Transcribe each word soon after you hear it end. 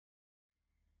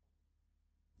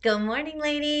Good morning,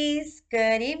 ladies.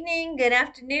 Good evening, good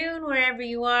afternoon, wherever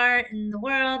you are in the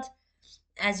world.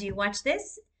 As you watch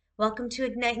this, welcome to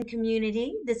Igniting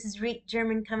Community. This is Reet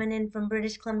German coming in from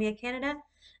British Columbia, Canada.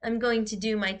 I'm going to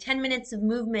do my 10 minutes of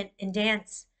movement and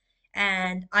dance.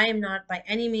 And I am not by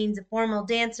any means a formal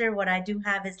dancer. What I do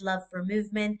have is love for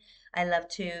movement. I love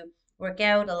to work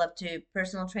out. I love to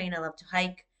personal train. I love to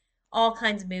hike, all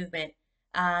kinds of movement.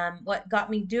 What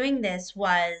got me doing this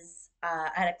was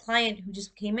I had a client who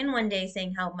just came in one day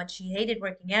saying how much she hated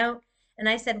working out. And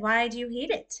I said, "Why do you hate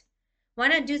it? Why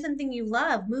not do something you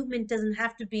love? Movement doesn't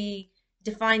have to be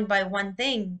defined by one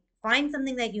thing. Find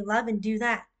something that you love and do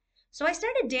that." So I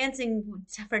started dancing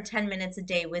for 10 minutes a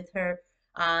day with her,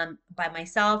 by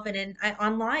myself and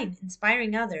online,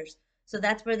 inspiring others. So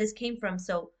that's where this came from.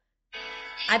 So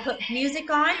I put music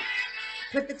on,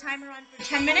 put the timer on for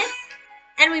 10 minutes,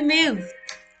 and we move.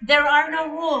 There are no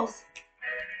rules.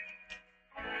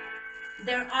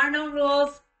 There are no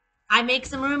rules. I make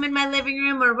some room in my living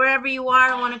room or wherever you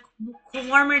are on a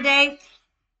warmer day.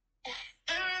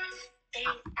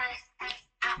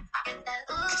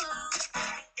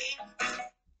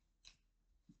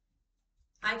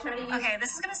 I try to use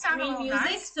this is gonna sound a green little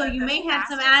music, nuts, so but you the may have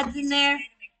some fastest ads in there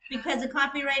because of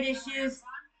copyright issues.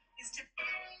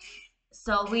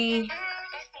 So we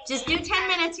just do 10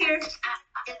 minutes here.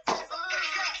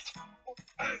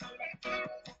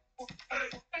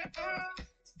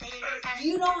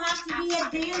 You don't have to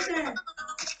be a dancer.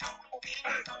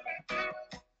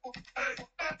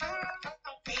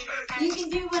 You can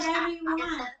do whatever you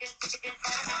want.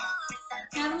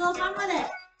 Have a little fun with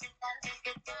it.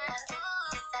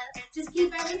 Just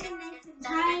keep everything nice and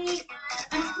tight.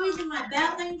 I'm squeezing my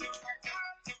belly.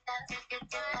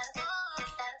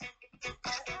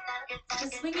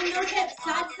 Just swinging those hips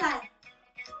side to side.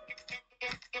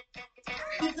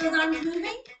 Keep those arms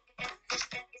moving.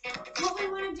 What we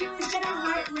want to do is get our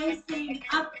heart racing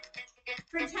up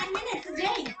for 10 minutes a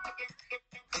day.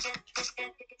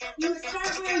 You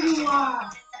start where you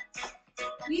are.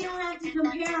 We don't have to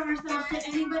compare ourselves to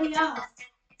anybody else.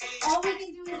 All we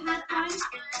can do is have fun.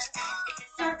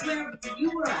 Start where you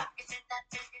were at,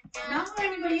 not where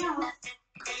anybody else.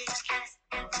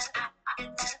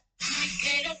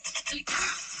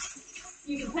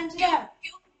 You can punch it out.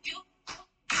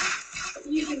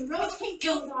 You can rotate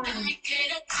those arms.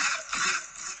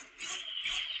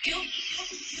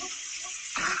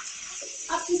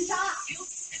 Up to the top.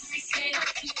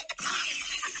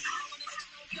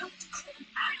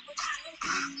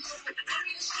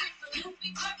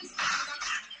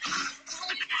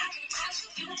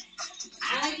 I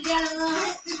like to get a little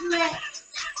hip to it.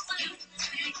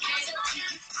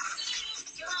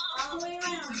 All the way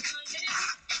around.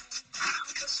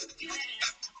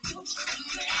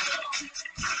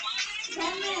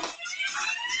 10 minutes.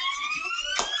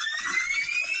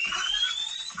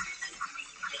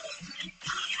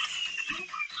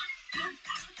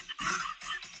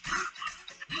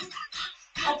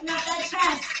 Open up that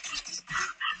chest.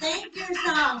 Thank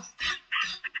yourself.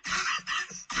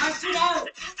 March it out.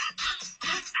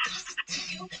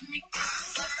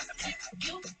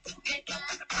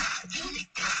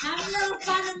 Have a little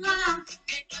fun and laugh.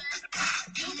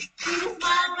 See the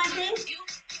smile on my face?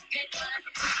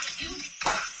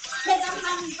 Because I'm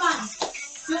having fun.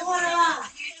 Doing what I love.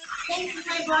 Thank you,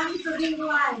 my body, for being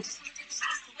alive.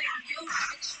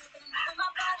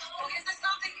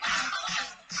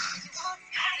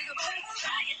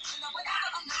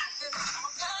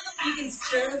 You can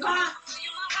stir the pot.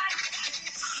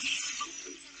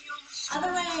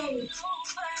 Other way.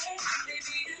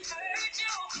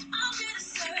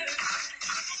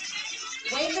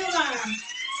 Wave those arms.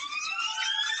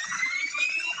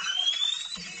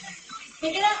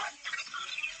 Pick it up.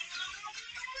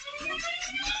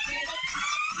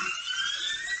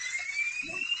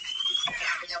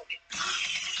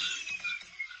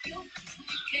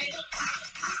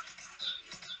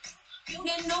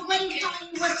 Can nobody tell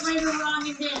you what's right or wrong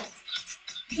in this?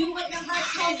 Do what your heart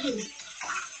tells you.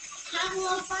 Have a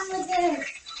little fun with this.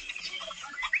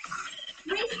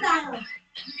 Freestyle.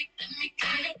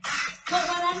 Put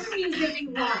whatever music you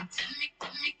want.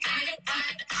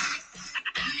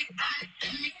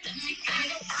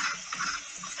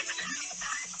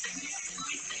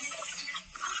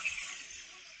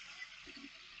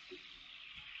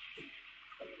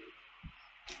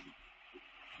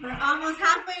 We're almost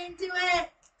halfway into it.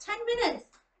 10 minutes.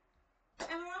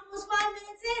 And we're almost 5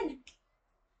 minutes in.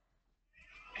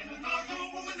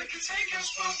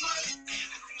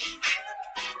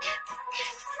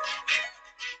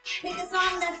 Pick a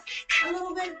song that's a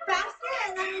little bit faster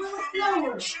and then a little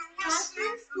slower. Faster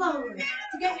and slower.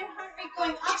 To get your heart rate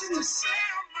going up and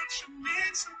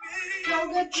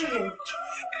good for you.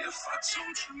 If I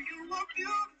told you you were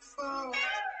beautiful,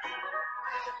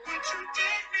 would you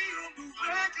date me on the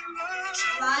regular?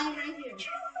 Lying right here.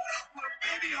 Well,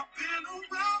 baby, I've been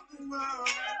around the world,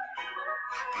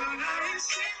 but I ain't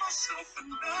seen myself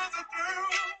another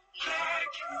girl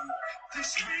like you.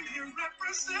 This ring here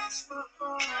represents my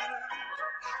heart,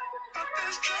 but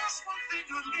there's just one thing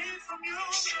I need from you.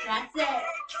 That's it.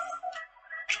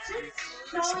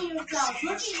 Just show yourself.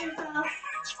 Look at yourself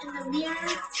in the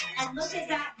mirror and look at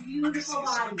that beautiful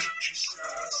body.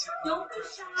 Don't be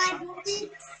shy. Don't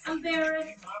be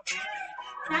embarrassed.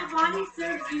 That body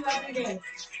serves you every day.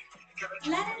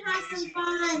 Let it have some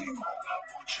fun.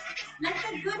 Let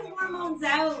the good hormones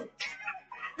out.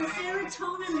 The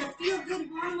serotonin, the feel-good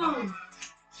hormones.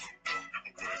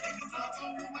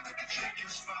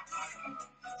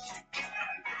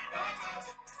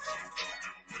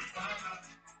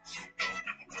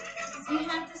 We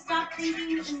have to stop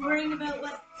thinking and worrying about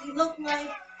what we look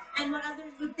like and what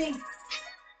others would think.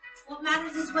 What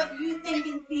matters is what you think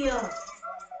and feel.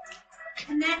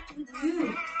 Connect with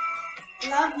you.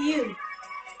 Love you.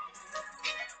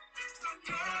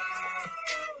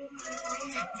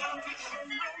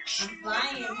 I'm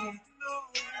flying here.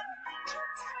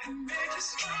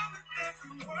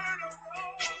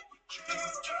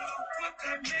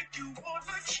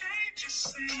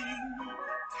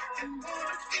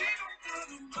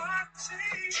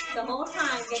 The whole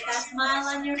time, get that smile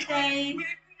on your face.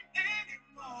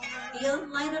 You'll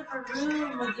light up a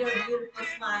room with your beautiful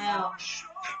smile.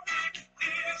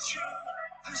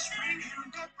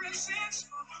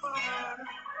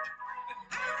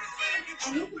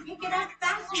 And you can pick it up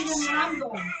faster than where I'm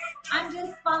going. I'm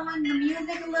just following the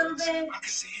music a little bit.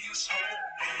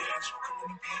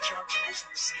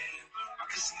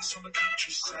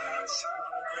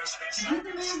 Do the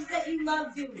moves that you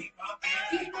love doing.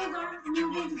 Keep those arms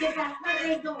moving, get that heart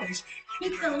rate going.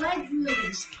 Keep the legs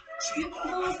moving. You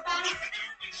can go as fast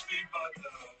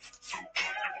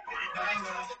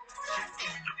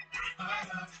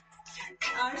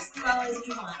or slow as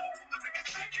you want.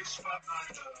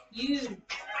 You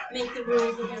make the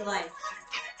rules of your life.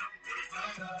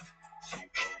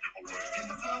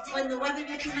 When the weather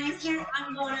gets nicer,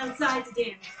 I'm going outside to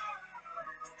dance.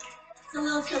 It's a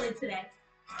little chilly today.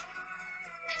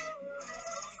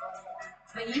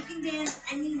 But you can dance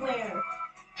anywhere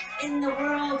in the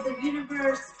world, the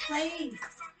universe. Play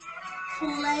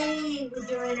with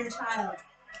your inner child.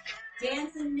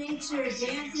 Dance in nature,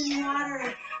 dance in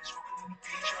water.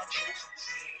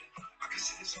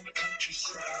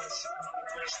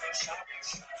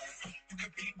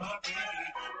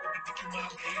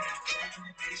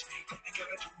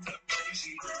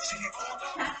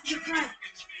 Tap to the front.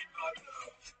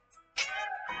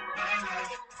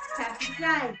 Tap to the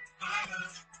side.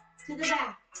 To the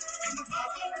back.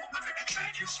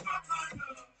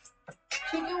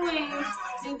 Chicken wings.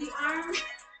 Take the arms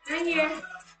right here.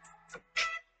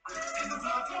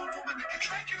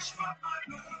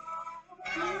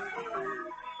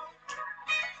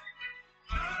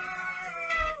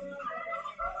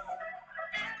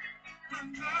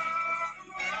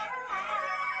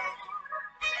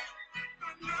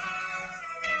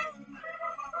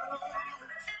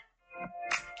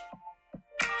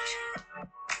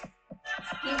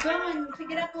 Keep going. Pick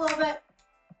it up a little bit.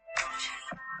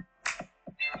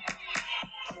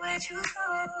 Where'd you go?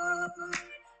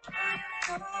 I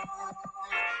know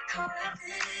how I've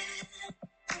been living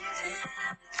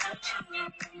without you.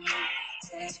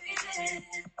 Days we did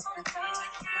wanna go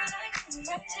with you like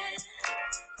connected.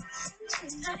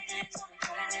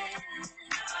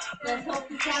 Let's hope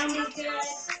the sound is good.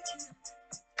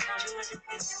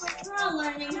 We're all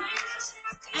learning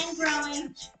and growing.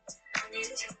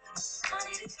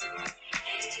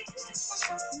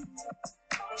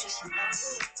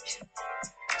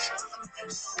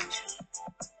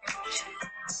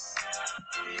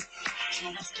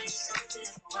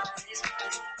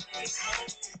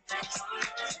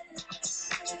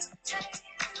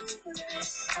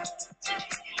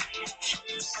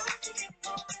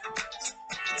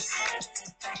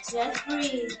 Just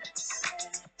breathe.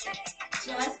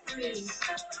 Just breathe.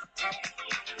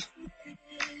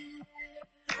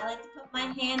 I like to put my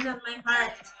hand on my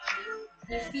heart.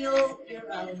 You feel you're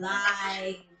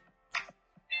alive.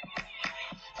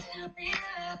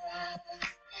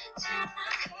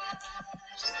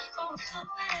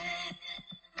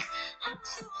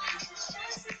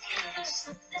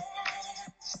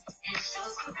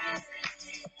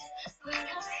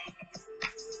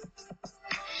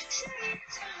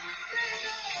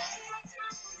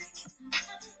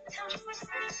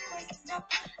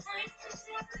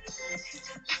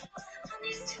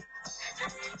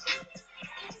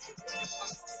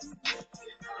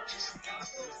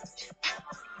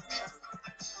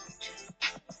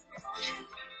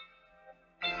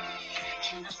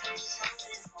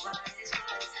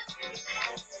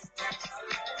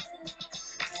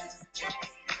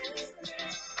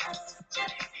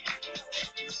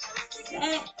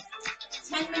 Okay.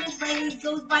 10 minutes later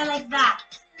goes by like that.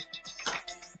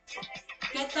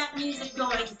 Get that music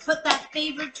going. Put that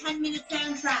favorite 10-minute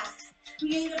soundtrack.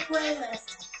 Create a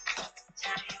playlist.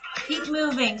 Keep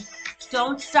moving.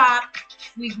 Don't stop.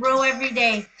 We grow every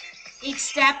day. Each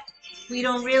step, we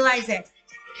don't realize it.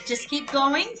 Just keep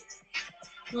going.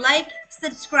 Like,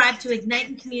 subscribe to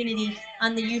Igniting Community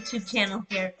on the YouTube channel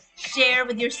here. Share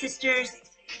with your sisters.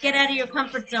 Get out of your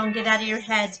comfort zone. Get out of your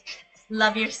head.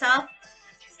 Love yourself.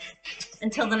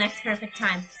 Until the next perfect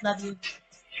time. Love you.